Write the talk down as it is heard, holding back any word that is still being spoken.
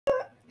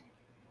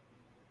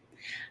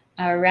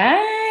All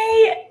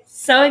right.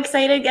 So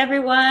excited,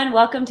 everyone.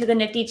 Welcome to the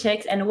Nifty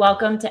Chicks and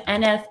welcome to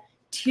NF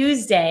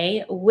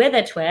Tuesday with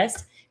a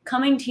twist,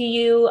 coming to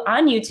you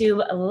on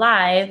YouTube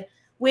live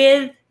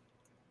with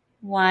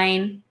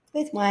wine.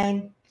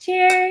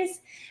 Cheers.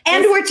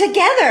 And we're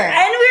together.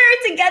 And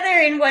we're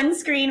together in one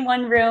screen,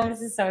 one room.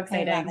 This is so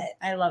exciting. I love it.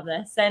 I love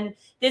this. And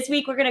this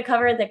week we're going to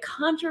cover the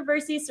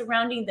controversy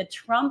surrounding the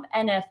Trump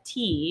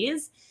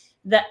NFTs,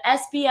 the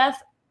SBF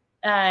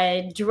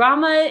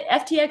drama,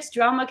 FTX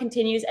drama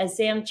continues as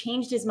Sam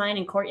changed his mind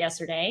in court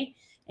yesterday,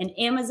 and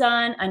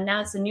Amazon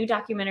announced a new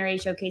documentary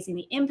showcasing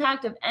the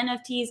impact of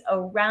NFTs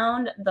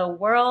around the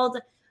world.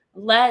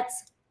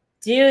 Let's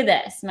do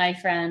this, my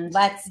friend.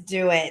 Let's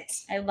do it.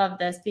 I love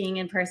this, being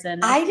in person.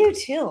 I do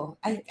too.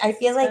 I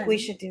feel like we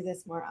should do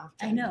this more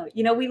often. I know.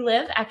 You know, we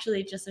live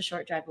actually just a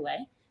short drive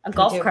away. A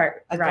golf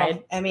cart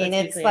ride. I mean,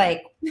 it's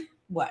like,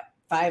 what,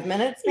 5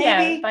 minutes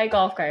maybe? Yeah, by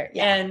golf cart.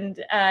 Yeah.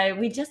 And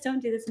we just don't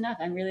do this enough.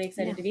 I'm really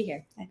excited to be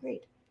here.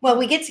 Agreed. Well,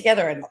 we get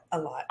together a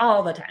lot.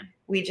 All the time.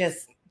 We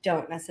just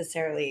don't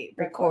necessarily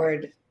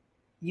record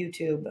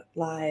YouTube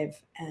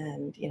live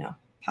and,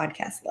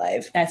 podcast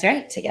live. That's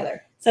right.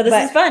 Together. So this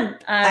is fun.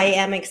 I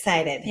am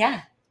excited.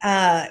 Yeah.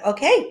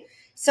 Okay.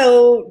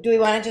 So do we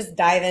want to just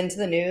dive into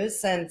the news,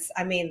 since,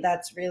 I mean,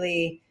 that's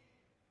really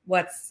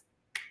what's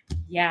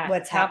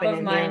top happening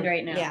of mind here.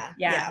 right now.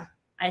 Yeah.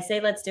 I say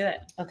let's do it.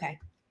 Okay.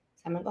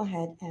 So I'm going to go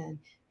ahead and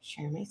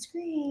share my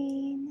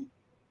screen.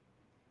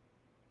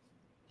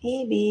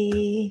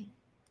 Maybe.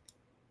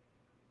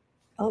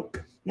 Oh,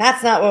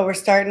 that's not what we're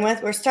starting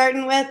with. We're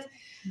starting with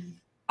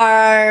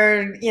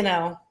our,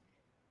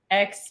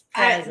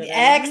 ex-president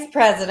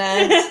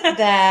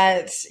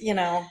that,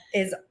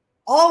 is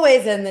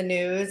always in the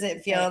news,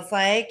 it feels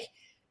like.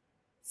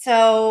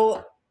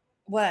 So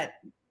what?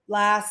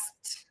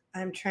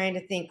 I'm trying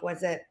to think,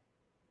 was it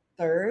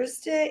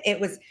Thursday?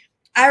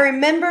 I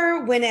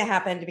remember when it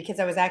happened because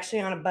I was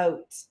actually on a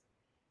boat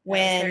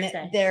when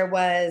I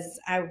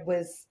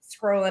was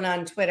scrolling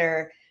on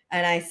Twitter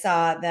and I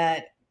saw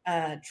that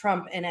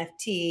Trump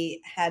NFT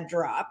had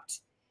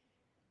dropped,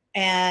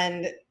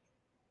 and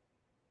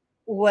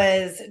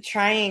was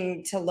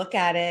trying to look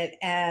at it.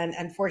 And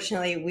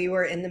unfortunately we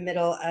were in the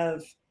middle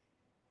of,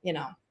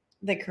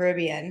 the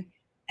Caribbean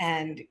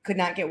and could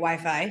not get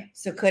Wi-Fi.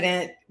 So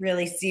couldn't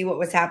really see what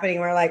was happening.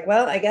 We're like,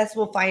 well, I guess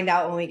we'll find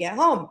out when we get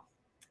home.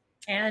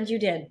 And you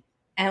did.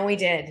 And we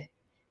did.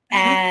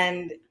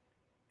 And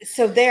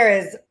so there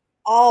is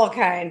all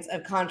kinds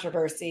of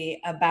controversy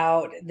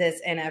about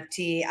this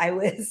NFT. I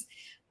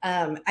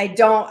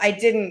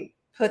didn't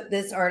put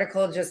this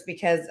article just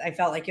because I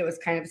felt like it was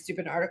kind of a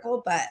stupid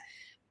article, but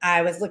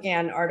I was looking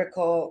at an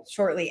article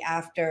shortly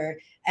after,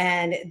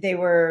 and they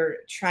were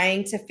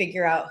trying to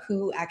figure out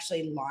who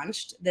actually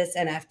launched this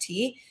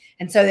NFT.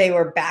 And so they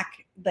were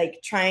back,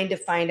 trying to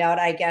find out,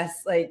 I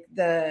guess,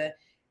 the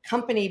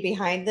company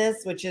behind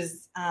this, which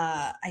is,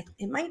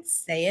 it might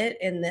say it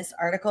in this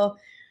article.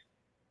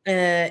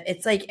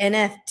 It's like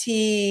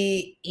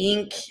NFT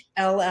Inc.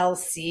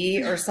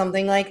 LLC or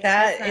something like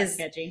that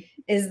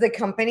is the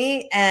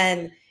company.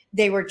 And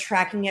they were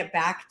tracking it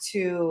back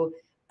to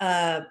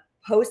a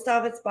post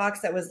office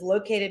box that was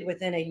located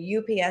within a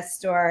UPS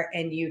store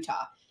in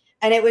Utah.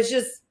 And it was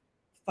just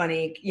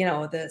funny,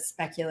 the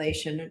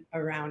speculation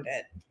around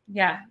it.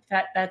 Yeah,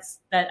 that's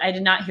I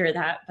did not hear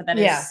that, but that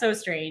is so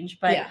strange.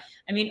 But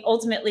I mean,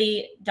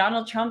 ultimately,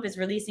 Donald Trump is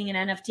releasing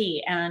an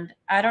NFT, and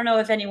I don't know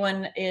if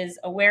anyone is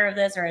aware of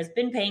this or has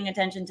been paying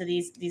attention to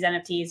these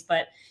NFTs,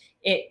 but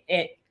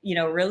it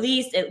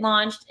released, it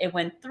launched, it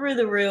went through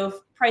the roof,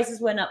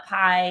 prices went up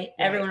high. Right.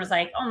 Everyone was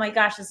like, "Oh my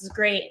gosh, this is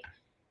great,"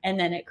 and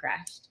then it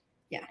crashed.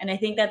 Yeah, and I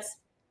think that's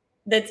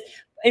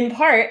in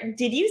part.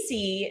 Did you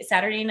see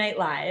Saturday Night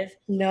Live?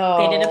 No.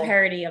 They did a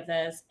parody of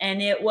this,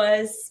 and it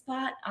was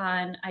spot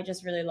on. I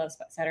just really love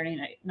Saturday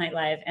Night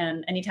Live,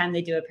 and anytime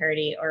they do a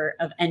parody or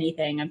of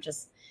anything, I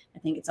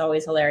think it's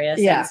always hilarious.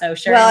 Yeah. And so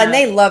sure. Well, and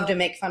they love to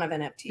make fun of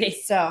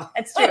NFTs, so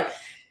that's true.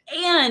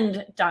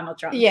 And Donald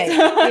Trump. Yeah.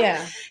 So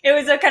yeah. It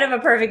was a kind of a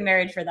perfect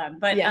marriage for them.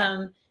 But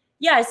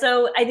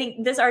so I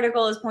think this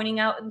article is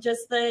pointing out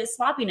just the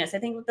sloppiness. I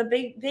think with the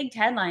big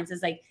headlines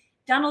is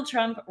Donald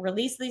Trump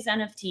released these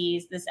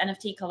NFTs, this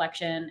NFT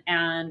collection,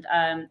 and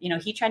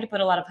he tried to put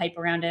a lot of hype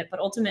around it, but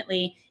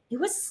ultimately it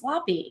was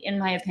sloppy, in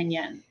my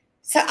opinion.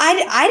 So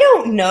I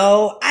don't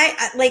know.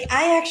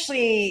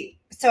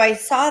 So I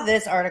saw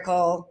this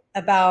article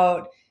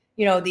about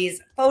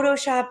these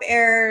Photoshop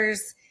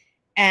errors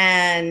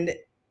and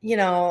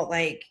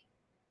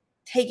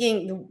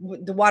taking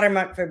the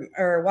watermark from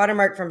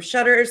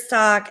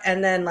Shutterstock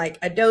and then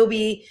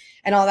Adobe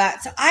and all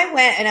that. So I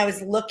went and I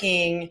was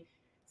looking.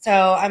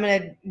 So I'm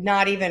going to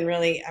not even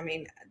really,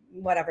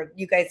 whatever.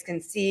 You guys can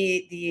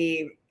see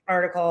the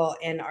article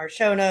in our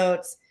show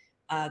notes,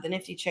 the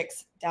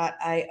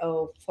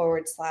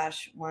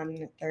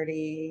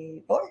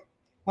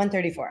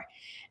niftychicks.io/134.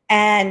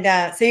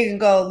 And so you can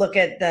go look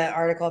at the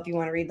article if you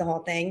want to read the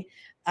whole thing.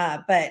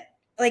 But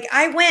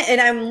I went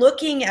and I'm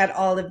looking at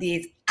all of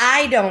these.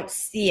 I don't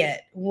see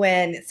it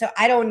so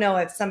I don't know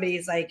if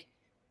somebody's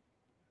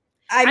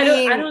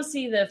I don't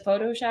see the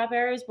Photoshop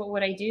errors, but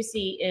what I do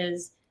see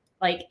is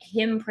like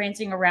him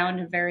prancing around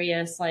in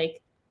various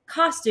like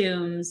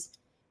costumes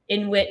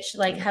in which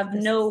like have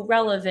no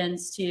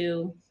relevance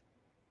to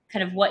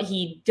kind of what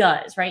he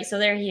does, right? So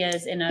there he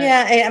is in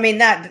a I mean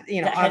that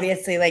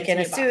obviously like in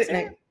a suit.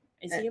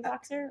 Is he a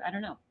boxer? I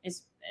don't know.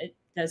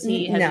 Has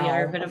he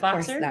ever been a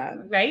boxer?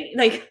 Right?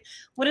 Like,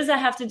 what does that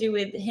have to do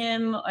with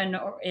him and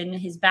in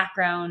his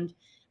background?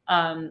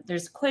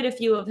 There's quite a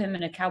few of him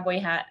in a cowboy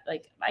hat.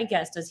 Like, I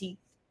guess, does he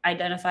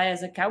identify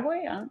as a cowboy?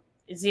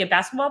 Is he a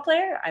basketball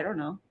player? I don't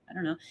know.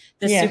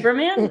 The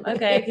Superman?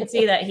 Okay, I can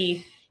see that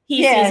he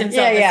sees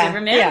himself as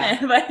Superman.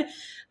 Yeah. But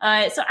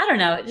so I don't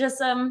know. Just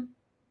I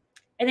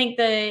think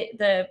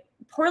the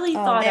poorly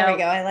thought out. There we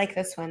go. I like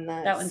this one.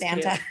 That one's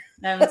Santa. Cute.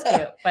 That one's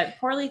cute, but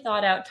poorly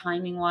thought out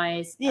timing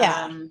wise.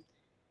 Yeah.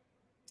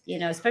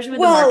 Especially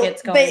with the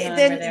markets going on. But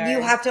then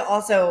you have to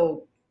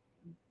also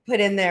put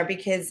in there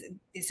because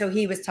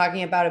he was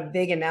talking about a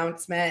big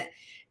announcement,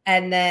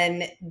 and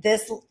then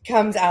this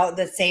comes out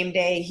the same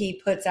day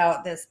he puts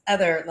out this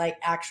other like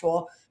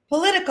actual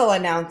political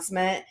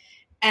announcement,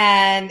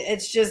 and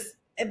it's just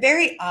a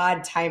very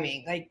odd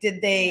timing. Like,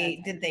 did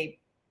they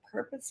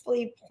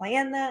purposefully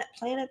plan it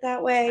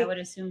that way? I would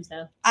assume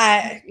so.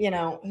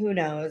 Who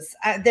knows?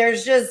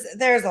 There's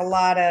a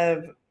lot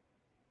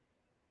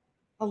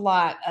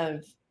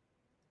of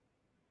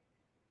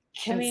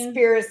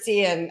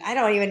conspiracy, and I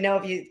don't even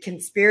know if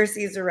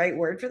conspiracy is the right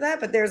word for that,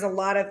 but there's a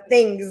lot of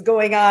things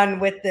going on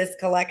with this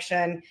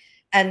collection.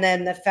 And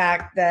then the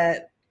fact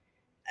that,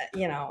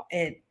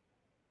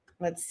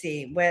 let's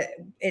see,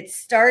 it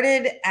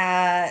started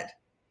at,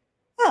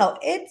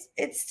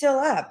 it's still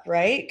up,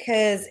 right?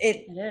 Because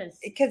it is.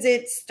 Because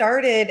it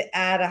started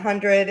at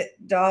 $100.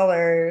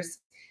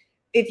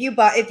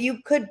 If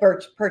you could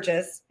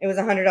purchase, it was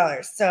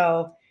 $100.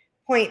 So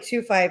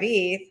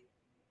 0.25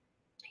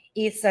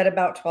 ETH's at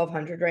about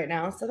 $1,200 right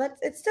now. So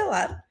it's still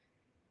up.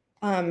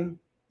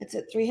 It's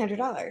at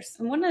 $300.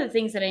 And one of the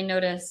things that I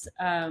notice,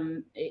 a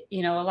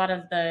lot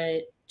of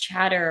the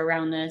chatter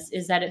around this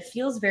is that it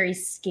feels very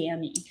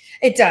scammy.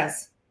 It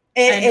does.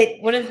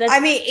 Even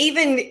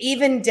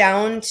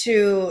down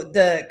to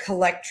the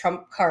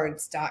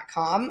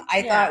collecttrumpcards.com,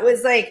 I thought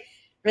was like,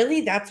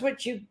 really? That's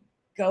what you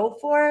go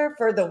for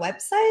the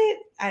website?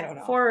 I don't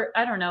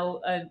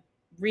know. A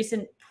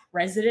recent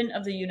president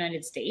of the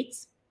United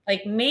States.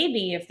 Like,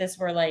 maybe if this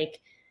were like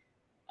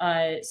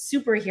a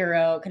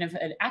superhero, kind of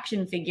an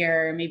action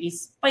figure, maybe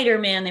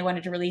Spider-Man, they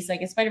wanted to release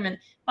like a Spider-Man,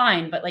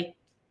 fine. But like,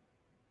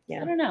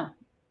 I don't know.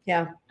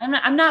 Yeah.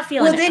 I'm not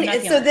feeling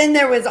it. Then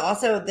there was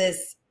also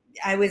this,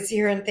 I was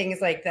hearing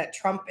things like that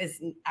Trump is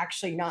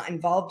actually not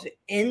involved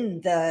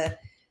in the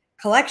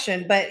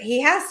collection, but he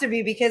has to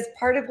be, because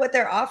part of what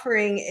they're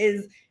offering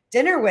is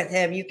dinner with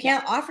him. You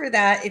can't offer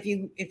that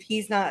if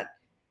he's not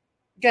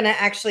going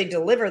to actually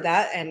deliver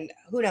that. And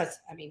who knows?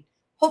 I mean,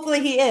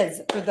 hopefully he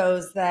is. For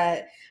those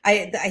that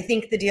I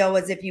think the deal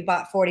was, if you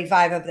bought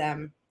 45 of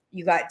them,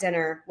 you got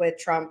dinner with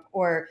Trump,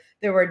 or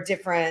there were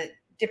different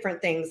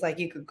things, like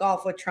you could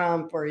golf with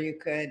Trump, or you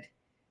could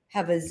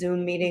have a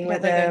Zoom meeting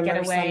with him,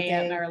 get away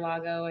at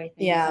Mar-a-Lago, I think.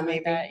 Yeah,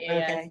 maybe. Like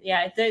that.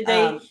 Yeah.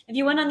 If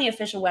you went on the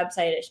official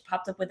website, it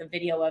popped up with a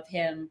video of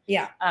him.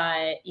 Yeah.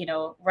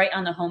 Right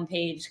on the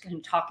homepage, kind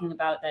of talking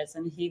about this,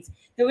 and the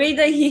way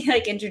that he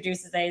like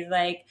introduces it, he's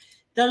like,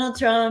 Donald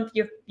Trump,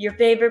 your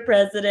favorite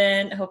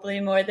president, hopefully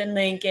more than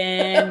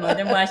Lincoln, more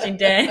than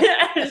Washington.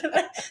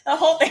 The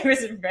whole thing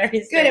was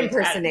very good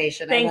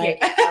impersonation. Thank you.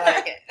 I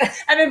like it.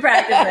 I've been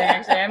practicing,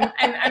 actually.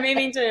 I'm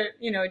aiming to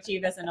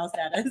achieve SNL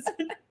status.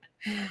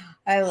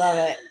 I love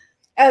it.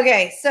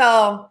 Okay,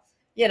 so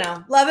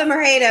love him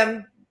or hate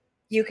him,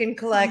 you can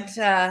collect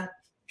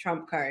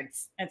Trump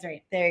cards. That's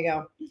right. There you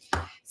go.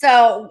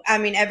 So I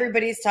mean,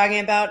 everybody's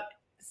talking about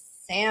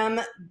Sam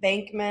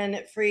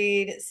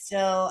Bankman-Fried,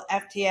 still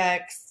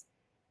FTX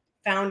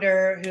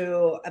founder,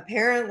 who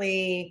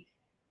apparently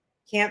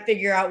can't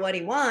figure out what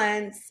he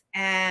wants,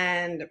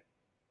 and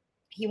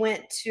he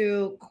went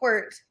to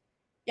court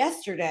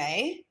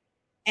yesterday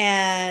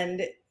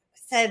and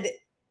said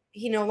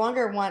he no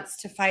longer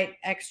wants to fight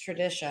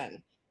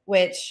extradition,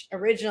 which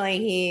originally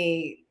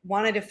he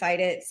wanted to fight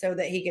it so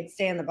that he could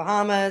stay in the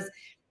Bahamas.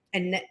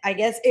 And I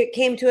guess it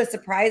came to a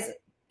surprise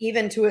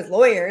even to his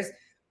lawyers,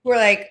 who were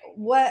like,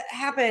 what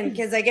happened?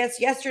 Because I guess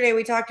yesterday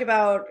we talked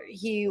about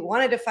he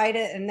wanted to fight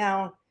it, and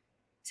now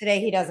today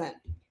he doesn't.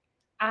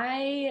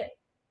 I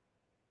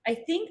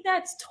think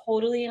that's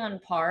totally on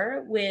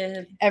par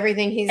with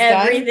everything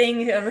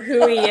of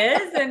who he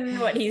is and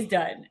what he's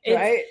done.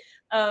 Right.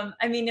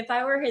 I mean, if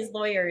I were his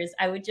lawyers,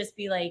 I would just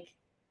be like,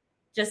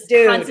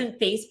 constant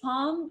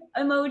facepalm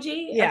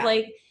emoji of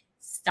like,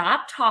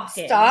 stop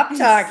talking. Stop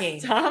talking.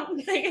 Stop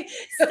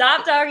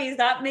talking.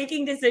 Stop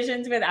making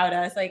decisions without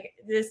us. Like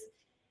this,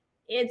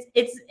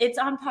 it's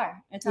on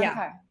par. It's on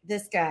par.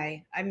 This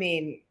guy, I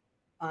mean,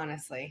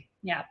 honestly.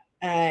 Yeah.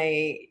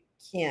 I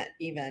can't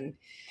even.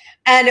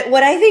 And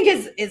what I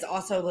think is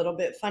also a little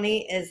bit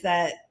funny is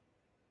that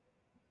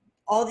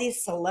all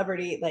these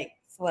celebrity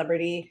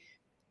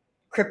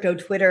crypto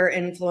Twitter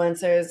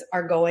influencers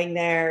are going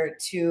there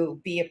to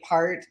be a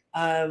part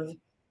of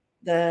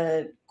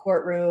the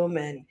courtroom.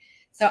 And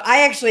so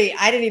I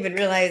didn't even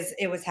realize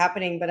it was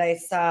happening, but I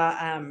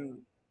saw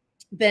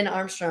Ben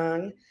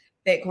Armstrong,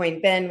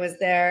 Bitcoin Ben, was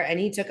there, and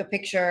he took a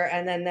picture.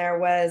 And then there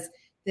was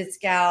this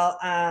gal,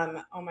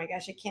 oh my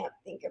gosh, I can't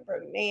think of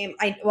her name.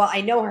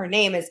 I know her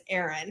name is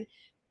Erin,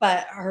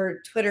 but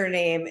her Twitter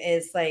name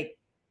is like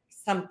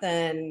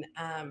something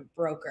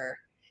broker.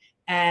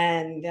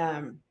 And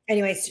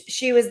anyways,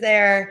 she was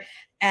there,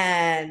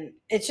 and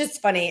it's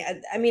just funny.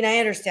 I mean, I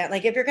understand,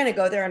 like, if you're going to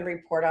go there and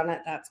report on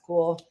it, that's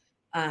cool.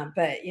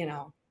 But you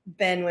know,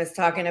 Ben was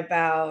talking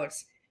about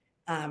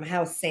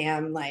how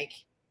Sam like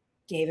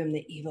gave him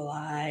the evil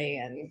eye,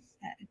 and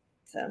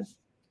so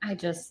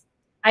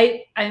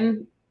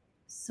I'm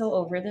so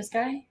over this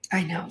guy.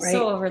 I know, right?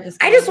 So over this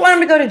guy. I just want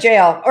him to go to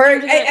jail, or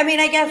I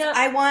mean, I guess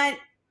I want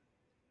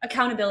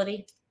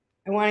accountability.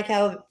 I want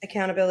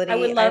accountability. I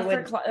would love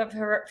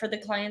for the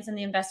clients and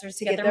the investors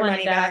to get their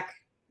money back.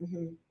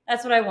 Mm-hmm.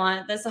 That's what I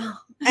want. That's all.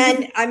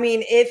 And I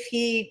mean, if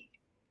he,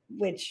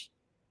 which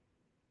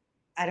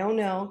I don't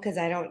know, because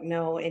I don't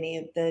know any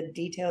of the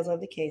details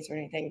of the case or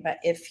anything, but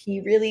if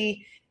he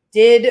really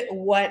did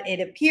what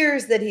it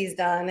appears that he's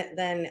done,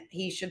 then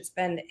he should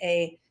spend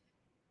a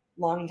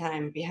long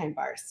time behind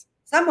bars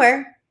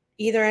somewhere,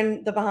 either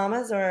in the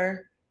Bahamas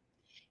or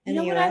in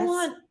the US. I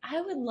want?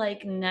 I would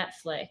like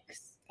Netflix.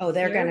 Oh,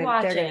 they're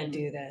gonna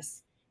do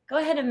this. Go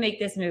ahead and make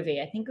this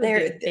movie. I think it would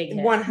be a big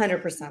hit.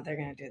 100% they're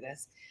gonna do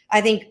this.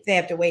 I think they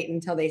have to wait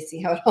until they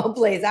see how it all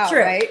plays out.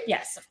 True. Right?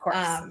 Yes, of course.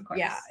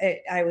 Yeah,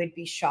 I would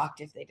be shocked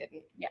if they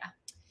didn't. Yeah.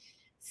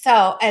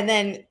 So, and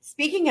then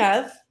speaking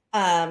of,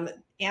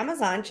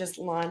 Amazon just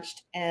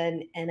launched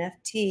an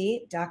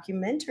NFT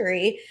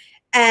documentary.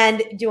 And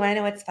do you want to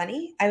know what's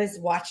funny? I was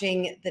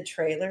watching the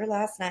trailer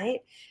last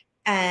night,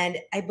 and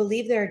I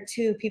believe there are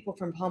 2 people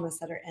from Palmas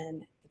that are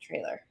in the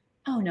trailer.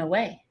 Oh, no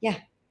way. Yeah.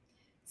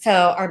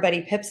 So our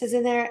buddy Pips is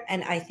in there,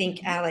 and I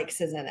think Alex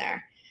is in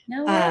there.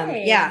 No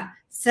way. Yeah.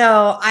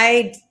 So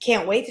I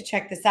can't wait to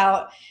check this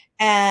out.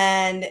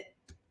 And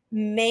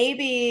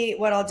maybe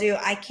what I'll do,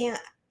 I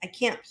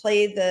can't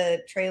play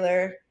the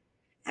trailer.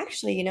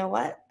 Actually, you know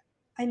what?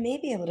 I may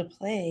be able to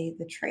play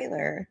the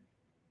trailer.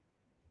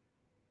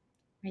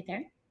 Right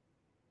there?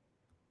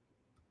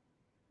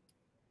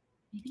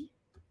 Maybe?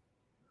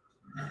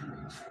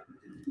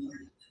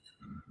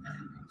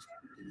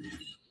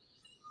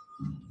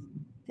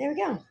 There we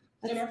go.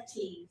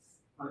 NFTs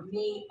for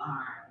me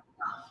are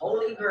the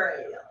holy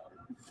grail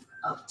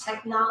of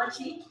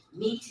technology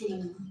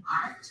meeting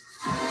art.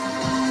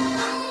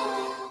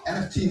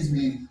 NFTs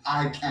mean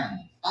I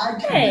can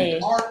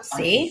make art.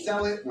 See? I can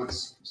sell it.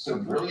 What's so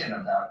brilliant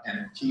about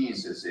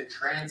NFTs is it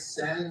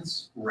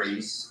transcends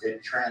race,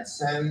 it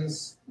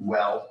transcends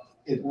wealth,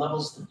 it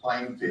levels the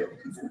playing field.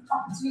 It's an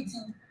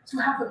opportunity to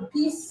have a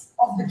piece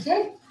of the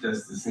cake.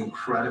 There's this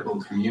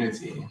incredible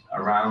community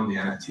around the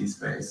NFT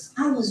space.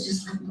 I was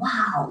just like,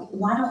 wow,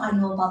 why don't I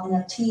know about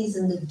NFTs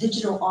and the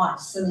digital art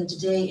selling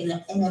today in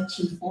an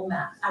NFT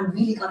format? I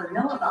really got to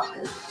know about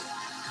this.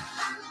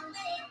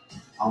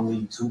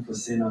 Only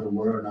 2% of the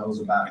world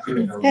knows about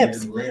crypto.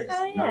 Hips.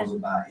 Knows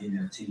about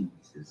NFTs.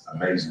 It's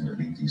amazing to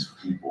meet these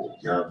people,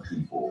 young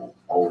people,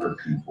 older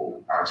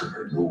people,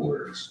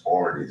 entrepreneurs,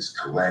 artists,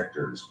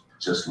 collectors,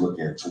 just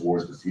looking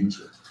towards the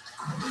future.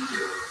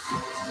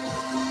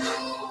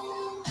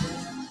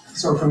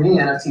 So for me,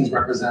 NFTs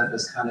represent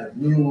this kind of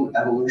new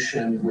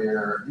evolution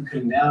where you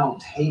can now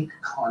take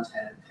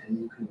content and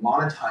you can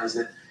monetize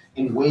it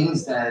in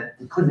ways that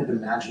you couldn't have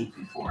imagined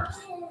before.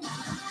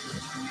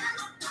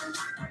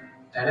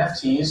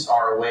 NFTs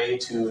are a way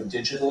to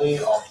digitally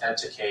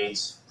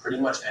authenticate pretty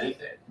much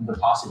anything. The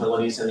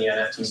possibilities in the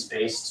NFT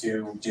space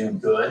to do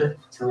good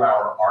through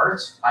our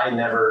art, I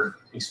never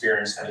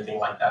experienced anything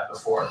like that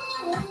before.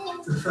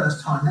 For the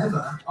first time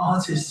ever,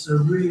 artists are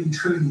really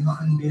truly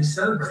not only being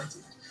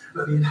celebrated,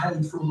 but being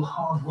paid for all the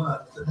hard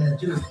work that they're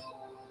doing.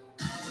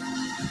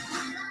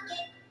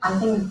 I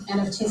think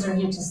NFTs are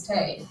here to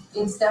stay.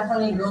 It's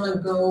definitely going to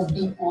go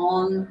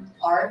beyond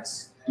art.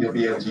 You'll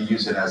be able to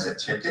use it as a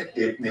ticket.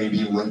 It may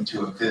be linked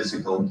to a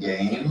physical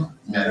game,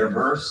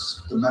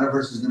 metaverse. The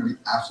metaverse is going to be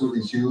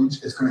absolutely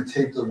huge. It's going to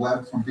take the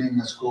web from being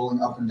a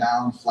scrolling up and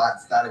down,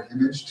 flat, static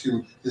image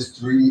to this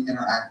 3D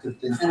interactive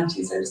thing.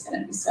 NFTs are just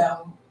going to be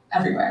so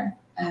everywhere,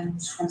 and I'm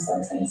so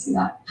excited to see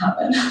that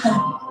happen.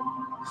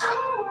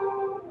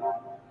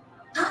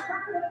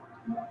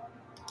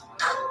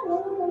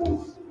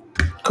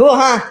 Cool,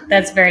 huh?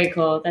 That's very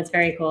cool. That's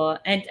very cool.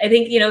 And I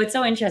think, it's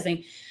so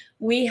interesting.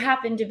 We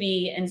happen to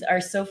be and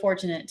are so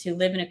fortunate to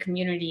live in a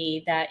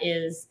community that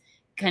is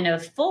kind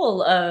of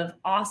full of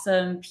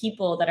awesome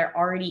people that are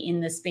already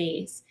in the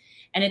space.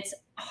 And it's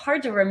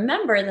hard to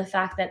remember the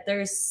fact that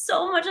there's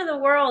so much of the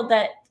world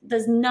that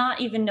does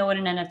not even know what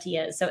an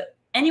NFT is. So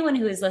anyone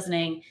who is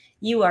listening,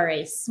 you are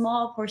a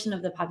small portion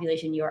of the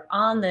population. You are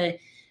on the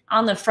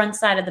front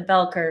side of the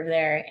bell curve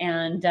there.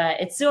 And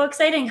it's so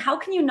exciting. How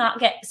can you not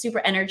get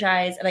super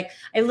energized? Like,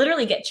 I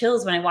literally get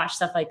chills when I watch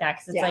stuff like that.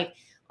 Cause it's like,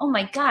 oh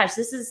my gosh,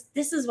 this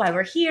is why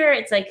we're here.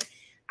 It's like,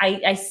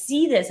 I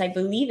see this, I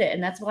believe it.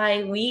 And that's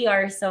why we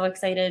are so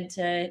excited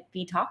to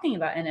be talking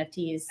about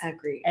NFTs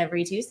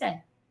every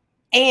Tuesday.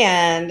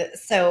 And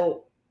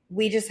so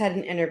we just had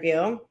an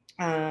interview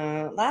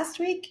last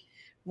week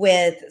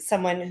with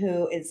someone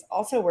who is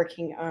also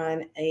working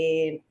on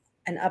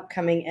an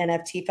upcoming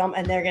NFT film.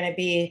 And they're going to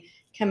be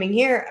coming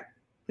here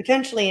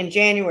potentially in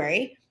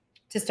January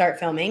to start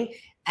filming.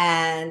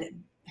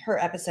 And her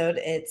episode,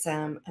 it's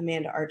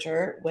Amanda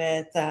Archer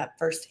with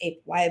First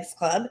Ape Wives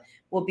Club,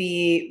 will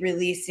be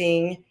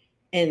releasing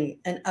in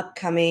an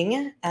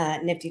upcoming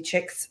Nifty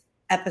Chicks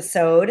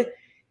episode,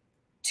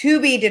 to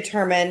be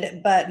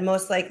determined, but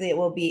most likely it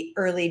will be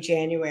early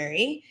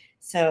January.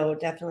 So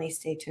definitely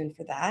stay tuned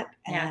for that.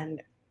 Yeah.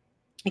 And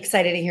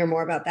excited to hear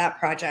more about that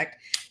project.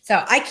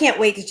 So I can't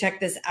wait to check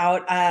this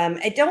out.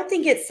 I don't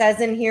think it says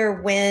in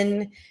here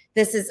when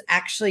this is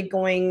actually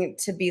going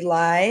to be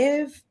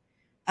live.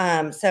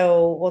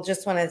 So we'll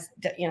just want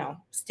to,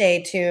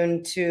 stay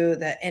tuned to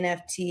the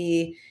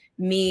NFT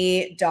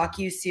Me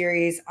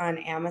docu-series on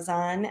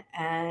Amazon.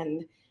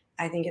 And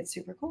I think it's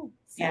super cool.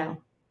 So, yeah,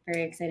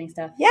 very exciting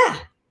stuff. Yeah.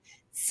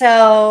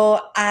 So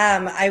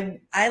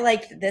I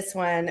liked this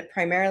one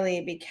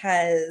primarily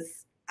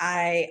because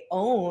I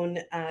own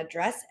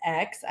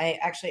DressX. I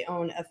actually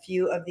own a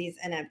few of these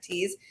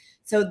NFTs.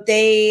 So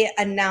they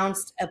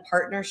announced a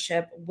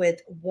partnership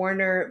with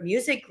Warner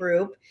Music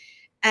Group.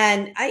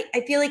 And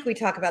I feel like we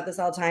talk about this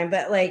all the time,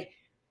 but like,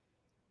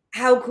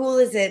 how cool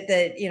is it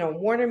that,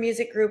 Warner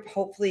Music Group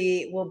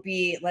hopefully will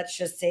be, let's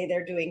just say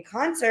they're doing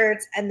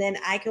concerts, and then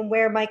I can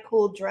wear my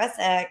cool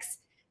DressX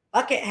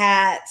bucket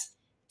hat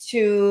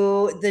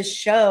to the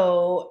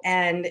show.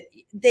 And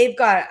they've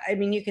got,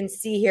 you can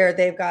see here,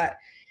 they've got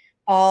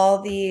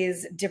all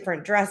these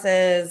different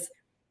dresses.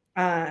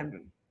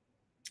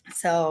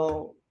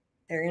 So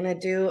they're going to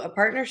do a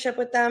partnership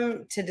with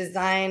them to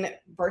design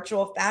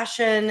virtual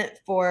fashion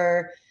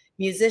for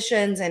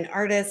musicians and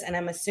artists. And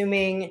I'm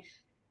assuming,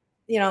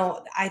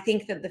 I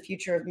think that the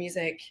future of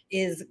music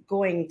is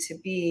going to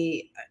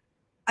be,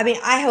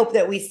 I hope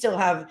that we still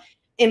have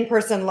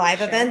in-person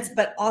live events,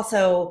 but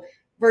also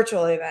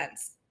virtual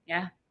events.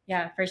 Yeah,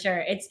 for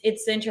sure.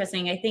 It's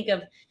interesting. I think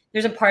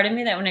there's a part of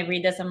me that when I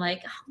read this, I'm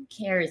like, oh, who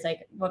cares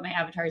like what my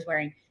avatar is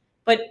wearing?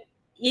 But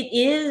it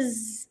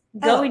is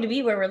going to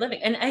be where we're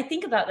living. And I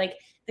think about like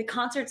the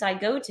concerts I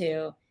go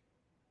to,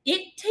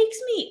 it takes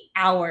me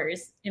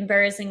hours,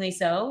 embarrassingly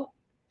so,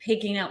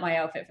 picking out my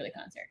outfit for the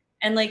concert.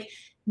 And like,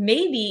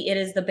 maybe it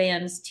is the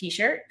band's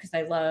t-shirt, because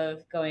I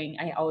love going,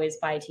 I always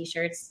buy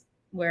t-shirts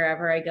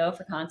wherever I go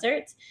for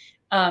concerts.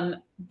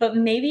 But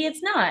maybe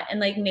it's not.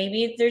 And like,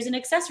 maybe there's an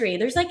accessory.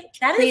 There's like,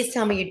 Please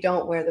tell me you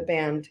don't wear the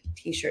band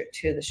t-shirt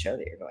to the show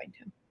that you're going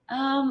to.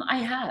 I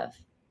have.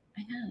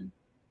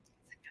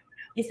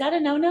 Is that a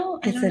no-no?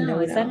 I don't know.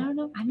 Is that a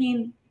no-no?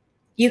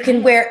 You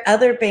can wear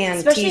other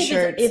band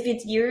t-shirts. If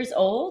it's years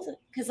old,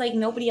 because like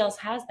nobody else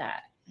has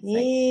that.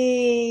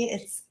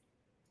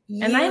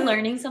 Am I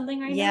learning something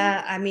right now?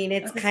 Yeah,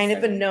 it's kind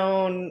of a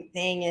known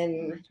thing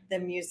in the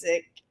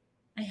music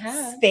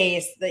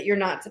space that you're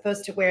not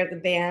supposed to wear the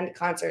band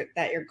concert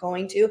that you're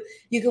going to.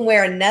 You can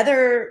wear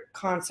another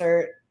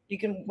concert. You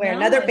can wear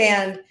another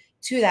band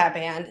to that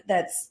band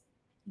that's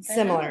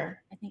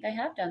similar. I think I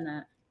have done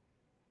that.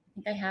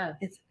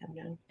 It's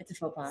a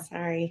faux pas.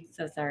 Sorry.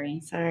 So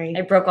sorry.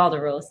 I broke all the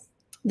rules.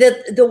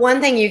 The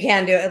one thing you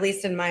can do, at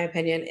least in my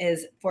opinion,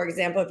 is, for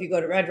example, if you go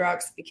to Red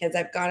Rocks, because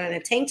I've gone in a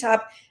tank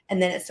top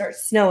and then it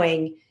starts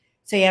snowing,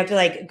 so you have to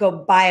like go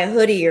buy a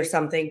hoodie or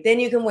something. Then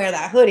you can wear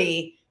that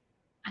hoodie.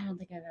 I don't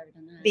think I've ever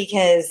done that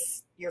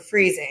because you're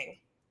freezing.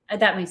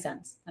 That makes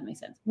sense.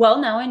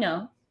 Well, now I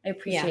know. I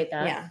appreciate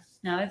that. Yeah.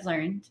 Now I've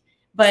learned.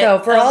 But so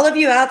for all of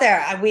you out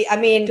there,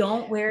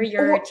 don't wear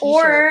your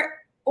t-shirt.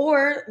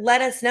 Or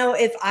let us know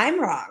if I'm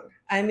wrong.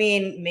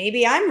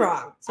 Maybe I'm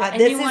wrong. So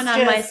anyone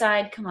on my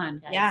side, come on,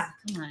 guys. Yeah,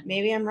 come on.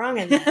 Maybe I'm wrong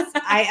in this.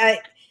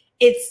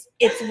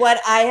 It's what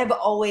I have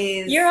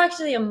always. You're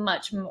actually a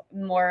much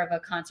more of a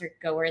concert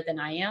goer than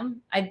I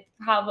am. I've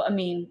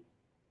probably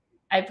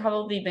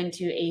been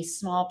to a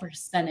small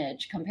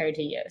percentage compared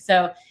to you.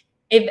 So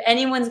if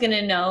anyone's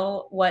gonna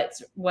know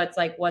what's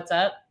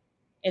up,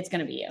 it's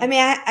gonna be you.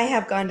 I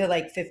have gone to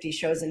like 50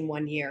 shows in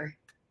 1 year.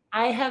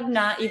 I have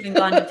not even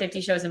gone to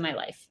 50 shows in my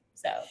life.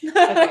 So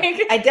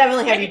okay. I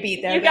definitely have you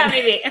beat there. You got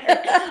me beat.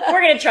 We're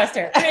going to trust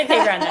her. We're going to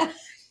take her on that.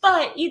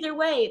 But either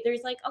way,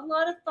 there's like a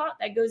lot of thought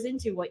that goes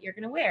into what you're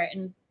going to wear.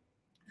 And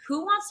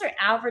who wants their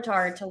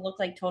avatar to look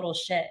like total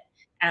shit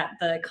at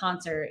the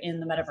concert in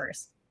the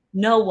metaverse?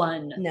 No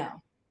one. No.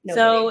 Nobody.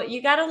 So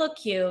you got to look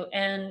cute,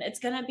 and it's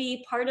going to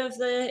be part of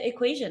the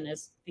equation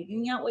is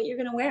figuring out what you're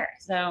going to wear.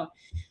 So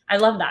I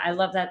love that. I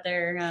love that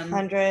they're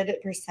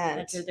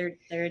 100%.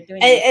 They're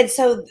doing and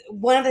so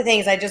one of the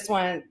things I just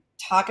want to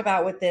talk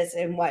about with this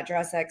and what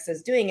DressX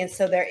is doing is,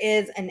 so there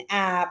is an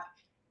app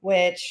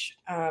which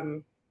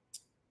my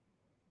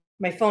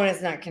phone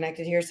is not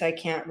connected here, so I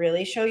can't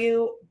really show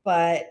you,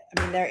 but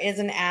there is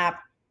an app,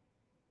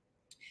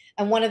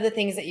 and one of the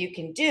things that you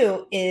can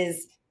do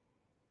is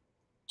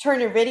turn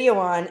your video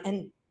on,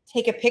 and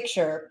take a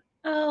picture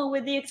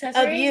with the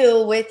accessory of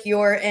you with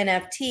your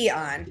NFT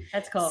on.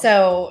 That's cool.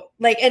 So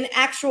like an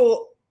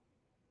actual,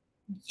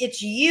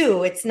 it's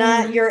you. It's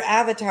not your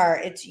avatar.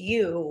 It's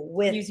you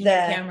with using your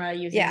camera.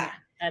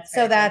 That's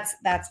so that's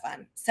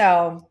fun.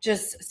 So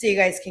just so you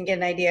guys can get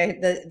an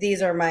idea,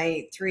 these are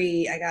my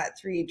three. I got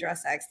 3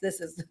 DressX.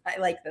 I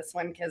like this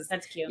one because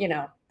that's cute. You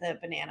know, the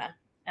banana.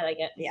 I like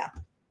it. Yeah.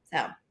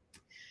 So,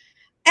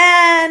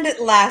 and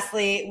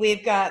lastly,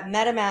 we've got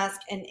MetaMask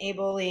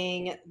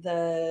enabling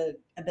the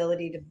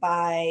ability to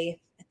buy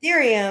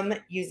Ethereum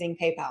using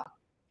PayPal.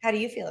 How do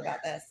you feel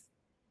about this?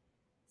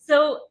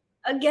 So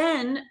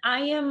again, I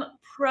am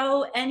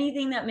pro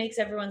anything that makes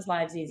everyone's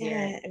lives easier.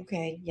 Yeah,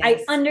 okay.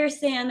 Yes. I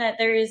understand that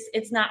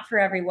it's not for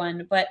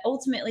everyone, but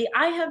ultimately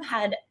I have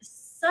had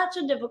such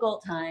a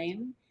difficult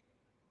time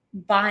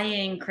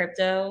buying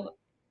crypto,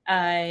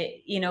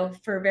 you know,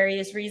 for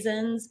various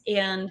reasons.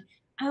 And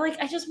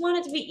I just want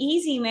it to be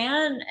easy,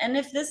 man. And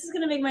if this is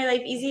going to make my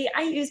life easy,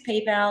 I use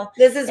PayPal.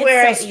 This is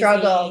where I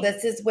struggle.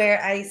 This is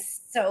where I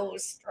so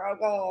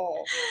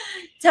struggle.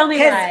 Tell me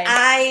why.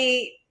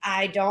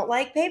 I don't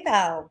like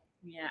PayPal.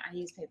 Yeah, I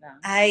use PayPal.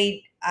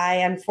 I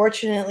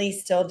unfortunately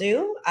still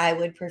do. I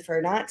would prefer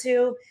not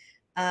to.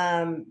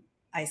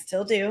 I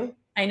still do.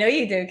 I know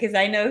you do because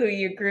I know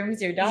who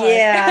grooms your dog.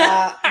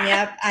 Yeah,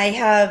 yep. I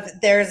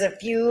have. There's a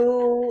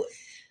few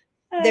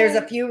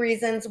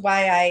reasons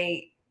why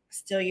I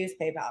still use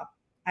PayPal.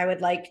 I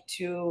would like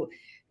to.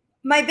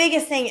 My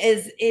biggest thing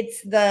is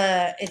it's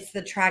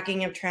the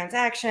tracking of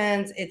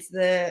transactions.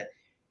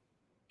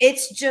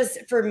 It's just,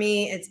 for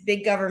me, it's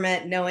big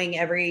government knowing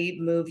every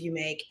move you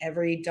make,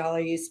 every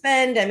dollar you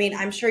spend. I mean,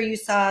 I'm sure you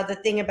saw the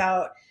thing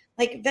about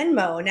like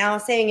Venmo now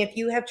saying if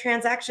you have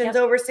transactions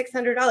over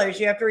 $600,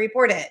 you have to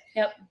report it.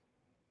 Yep.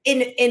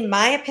 In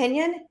my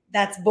opinion,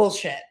 that's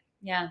bullshit.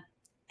 Yeah.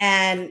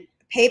 And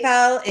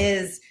PayPal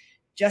is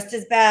just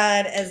as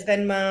bad as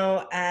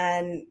Venmo.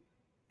 And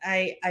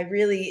I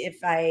really, if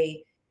I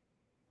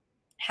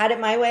had it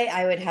my way,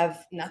 I would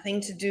have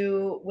nothing to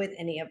do with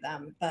any of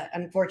them. But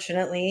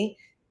unfortunately,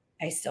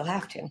 I still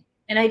have to.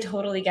 And I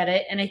totally get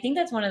it. And I think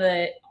that's one of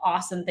the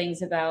awesome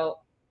things about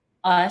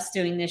us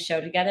doing this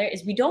show together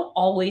is we don't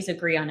always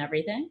agree on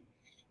everything.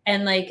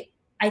 And like,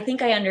 I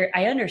think I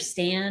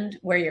understand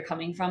where you're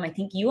coming from. I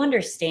think you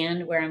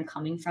understand where I'm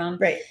coming from.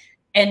 Right.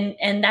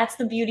 And that's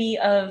the beauty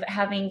of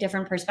having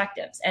different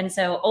perspectives. And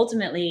so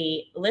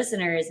ultimately,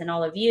 listeners and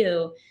all of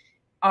you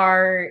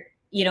are,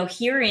 you know,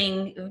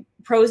 hearing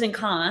pros and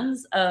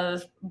cons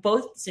of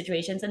both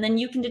situations. And then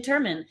you can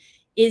determine,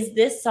 is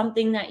this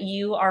something that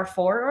you are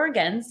for or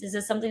against? Is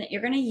this something that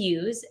you're going to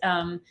use?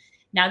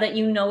 Now that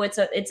you know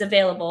it's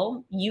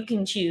available, you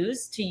can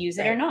choose to use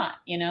it or not,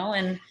 you know?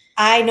 And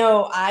I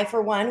know I,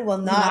 for one, will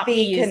not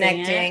be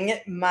connecting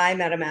my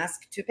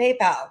MetaMask to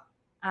PayPal.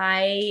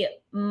 I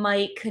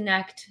might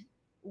connect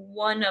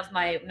one of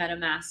my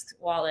MetaMask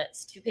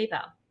wallets to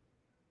PayPal.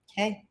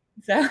 Okay.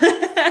 So, and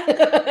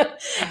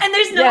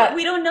there's no,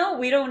 we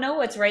don't know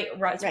what's right.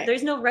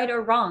 There's no right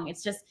or wrong.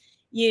 It's just,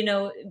 you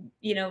know,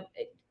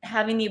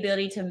 having the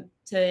ability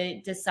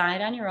to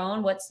decide on your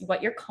own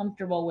what you're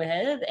comfortable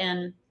with.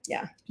 And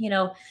you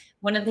know,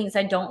 one of the things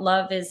I don't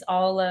love is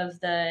all of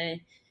the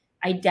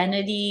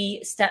identity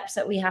steps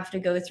that we have to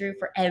go through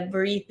for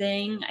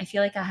everything. I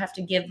feel like I have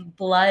to give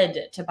blood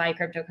to buy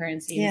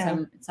cryptocurrency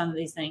and some of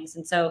these things.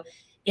 And so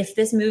if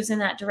this moves in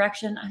that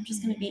direction, I'm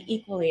just going to be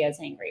equally as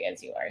angry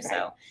as you are. Right.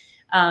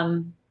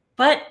 So,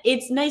 but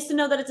it's nice to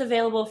know that it's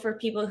available for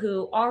people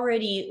who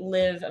already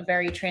live a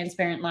very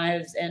transparent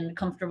lives and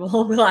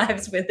comfortable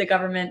lives with the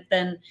government.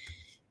 Then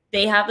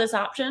they have this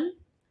option.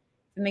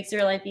 It makes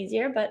their life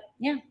easier, but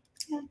yeah.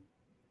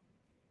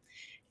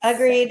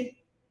 Agreed. So.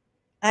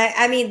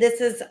 I mean,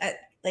 this is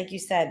like you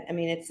said. I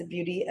mean, it's the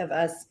beauty of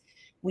us.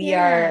 We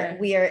are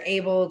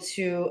able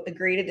to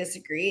agree to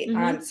disagree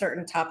on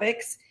certain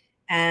topics,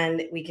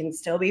 and we can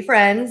still be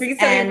friends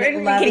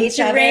and love each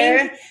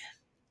other.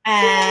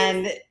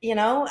 And you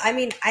know, I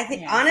mean, I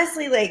think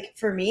honestly, like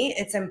for me,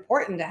 it's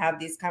important to have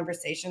these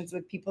conversations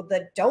with people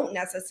that don't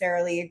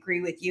necessarily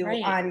agree with you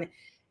on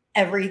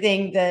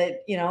everything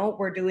that, you know,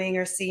 we're doing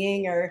or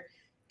seeing or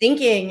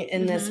thinking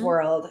in this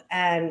world.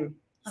 And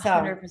so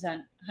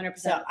 100%.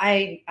 So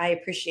I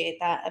appreciate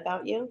that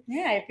about you.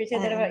 Yeah, I appreciate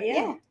that about you.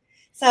 Yeah.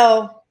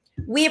 So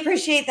we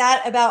appreciate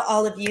that about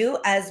all of you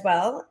as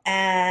well.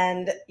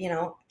 And, you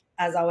know,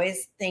 as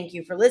always, thank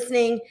you for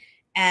listening.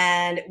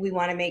 And we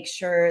want to make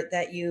sure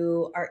that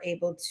you are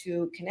able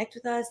to connect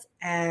with us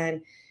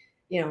and,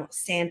 you know,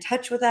 stay in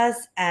touch with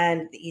us.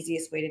 And the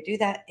easiest way to do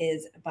that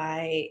is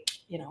by,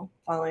 you know,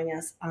 following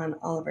us on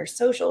all of our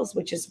socials,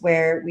 which is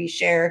where we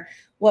share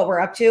what we're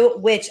up to,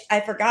 which I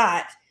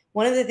forgot.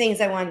 One of the things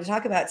I wanted to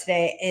talk about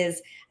today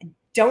is, I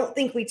don't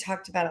think we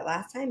talked about it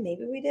last time.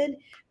 Maybe we did,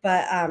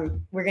 but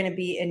we're going to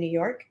be in New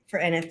York for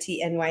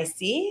NFT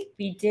NYC.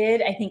 We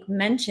did, I think,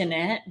 mention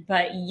it,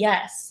 but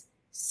yes,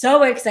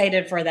 so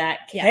excited for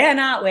that.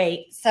 Cannot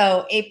wait.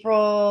 So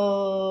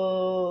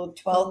April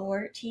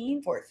 12th,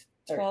 14th,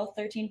 12th,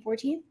 13th,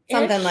 14th,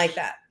 something like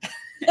that.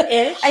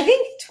 Ish. I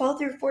think 12th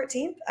through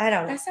 14th. I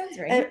don't know. That sounds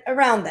right.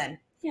 Around then.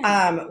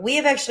 Yeah. We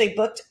have actually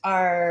booked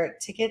our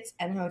tickets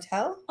and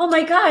hotel. Oh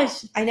my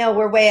gosh. I know,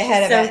 we're way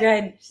ahead of it. So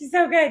good. She's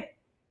so good.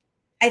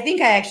 I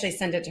think I actually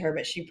sent it to her,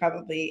 but she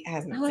probably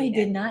hasn't seen it. I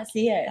did not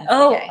see it. That's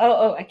Oh,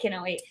 okay. I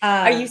cannot wait.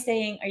 Are you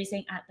staying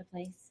at the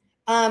place?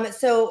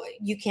 So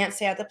you can't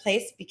stay at the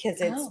place because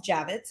it's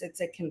Javits.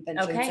 It's a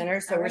convention center.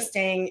 So we're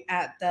staying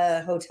at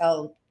the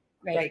hotel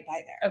right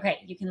by there. Okay.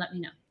 You can let me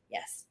know.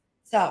 Yes.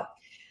 So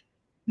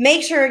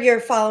make sure you're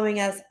following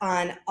us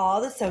on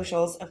all the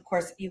socials. Of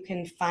course, you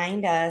can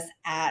find us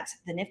at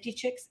the NiFTy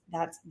Chicks.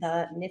 That's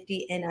the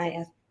NiFTy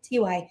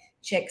NiFTy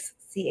Chicks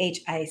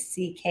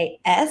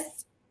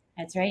CHICKS.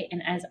 That's right.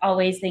 And as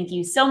always, thank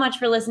you so much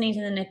for listening to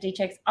the NiFTy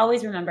Chicks.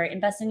 Always remember,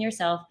 invest in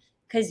yourself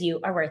because you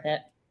are worth it.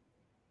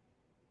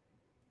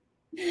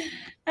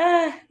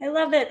 I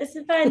love it. This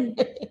is fun.